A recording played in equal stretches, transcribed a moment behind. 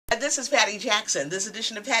this is Patty Jackson. This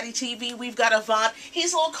edition of Patty TV, we've got Avant.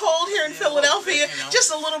 He's a little cold here in Philadelphia,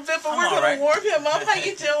 just a little bit, but we're going to warm him up. How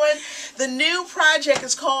you doing? The new project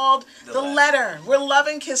is called The Letter. We're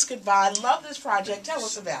loving Kiss Goodbye. Love this project. Tell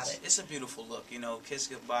us about it. It's a beautiful look. You know, Kiss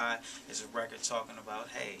Goodbye is a record talking about,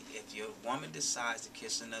 hey, if your woman decides to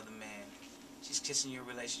kiss another man, she's kissing your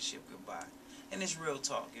relationship goodbye. And it's real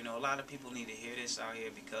talk. You know, a lot of people need to hear this out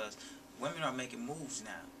here because women are making moves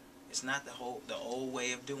now. It's not the old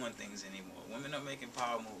way of doing things anymore. Women are making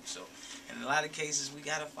power moves. So, in a lot of cases, we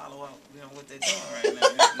gotta follow up. You know what they're doing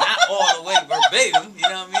right now. Not all the way verbatim. You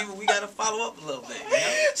know what I mean? But we gotta follow up a little bit. You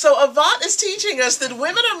know? So Avant is teaching us that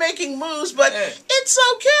women are making moves, but it's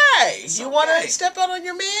okay. You want to step out on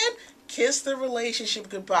your man? Kiss the relationship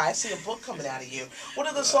goodbye. I see a book coming out of you. What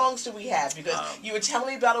other songs do we have? Because you were telling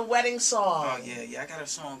me about a wedding song. Oh, yeah. I got a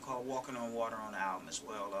song called Walking on Water on the album as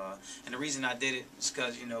well. And the reason I did it is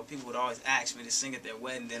because, you know, people would always ask me to sing at their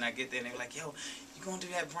wedding. Then I get there and they're like, yo, you going to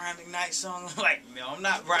do that Brian McKnight song? I'm like, no, I'm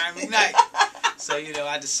not Brian McKnight. So, you know,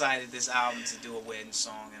 I decided this album to do a wedding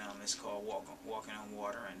song. And it's called Walking on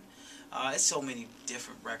Water. And it's so many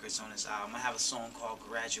different records on this album. I have a song called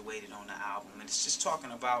Graduated on the album. And it's just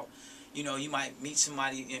talking about, you know, you might meet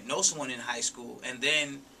somebody, know someone in high school, and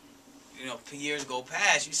then, you know, years go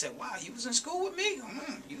past, you say, wow, you was in school with me?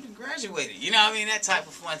 You done graduated. You know what I mean? That type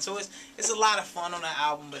of fun. So it's a lot of fun on the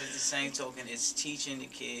album, but at the same token, it's teaching the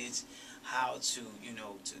kids how to, you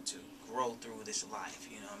know, to grow through this life,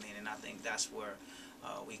 you know what I mean? And I think that's where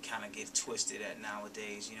we kind of get twisted at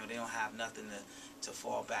nowadays. You know, they don't have nothing to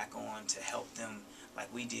fall back on to help them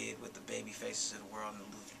like we did with the baby faces of the world and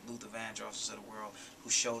the Luther Vandrosses of the world, who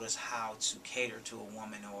showed us how to cater to a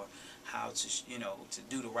woman or how to, you know, to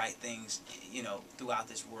do the right things, you know, throughout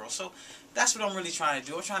this world. So that's what I'm really trying to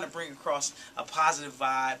do. I'm trying to bring across a positive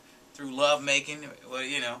vibe through love making, or,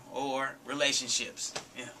 you know, or relationships,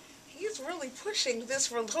 you know. He's really pushing this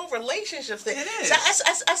whole relationship thing. It is. So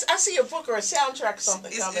I see a book or a soundtrack or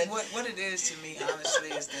something coming. What it is to me, honestly,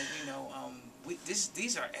 is that, you know,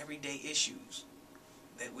 these are everyday issues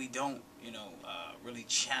that we don't, you know, really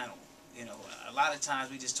channel. You know, a lot of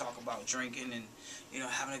times we just talk about drinking and, you know,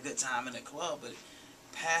 having a good time in the club, but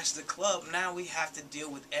past the club, now we have to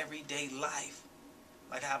deal with everyday life.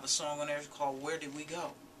 Like I have a song on there called Where Did We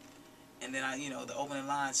Go? And then, you know, the opening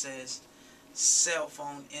line says, cell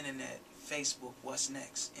phone, internet, Facebook, what's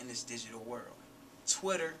next in this digital world?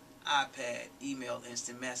 Twitter, iPad, email,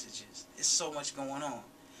 instant messages. There's so much going on.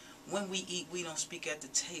 When we eat, we don't speak at the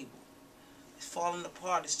table. It's falling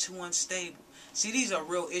apart. It's too unstable. See, these are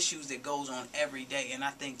real issues that goes on every day, and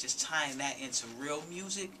I think just tying that into real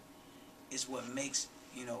music is what makes,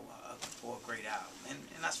 you know, for a great album, and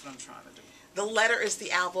that's what I'm trying to do. The Letter is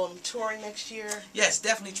the album. Touring next year? Yes,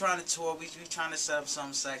 definitely trying to tour. We're trying to set up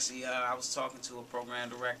something sexy. I was talking to a program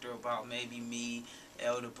director about maybe me,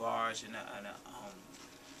 El DeBarge, and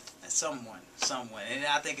someone, and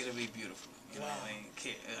I think it'll be beautiful. You know what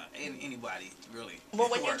I mean? Anybody, really. Well,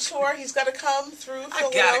 when you tour, he's got to come through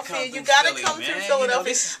Philadelphia. You got to come through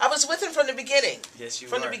Philadelphia. I was with him from the beginning. Yes, you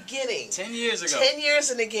were. From the beginning. 10 years ago. 10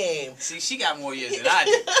 years in the game. See, she got more years than I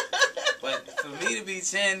did. But for me to be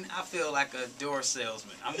 10, I feel like a door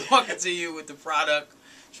salesman. I'm walking to you with the product,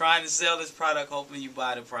 trying to sell this product, hoping you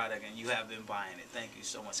buy the product, and you have been buying it. Thank you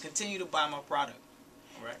so much. Continue to buy my product.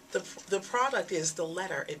 Right. The product is The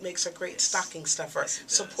Letter. It makes a great stocking stuffer. Yes,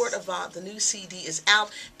 support Avant. The new CD is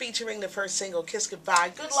out, featuring the first single, Kiss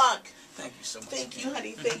Goodbye. Good luck. Thank you so much. Thank you,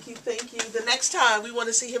 honey. Thank you. Thank you. The next time we want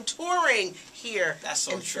to see him touring here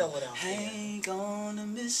in Philadelphia. Hang on to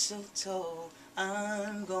mistletoe.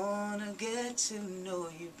 I'm gonna get to know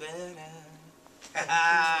you better.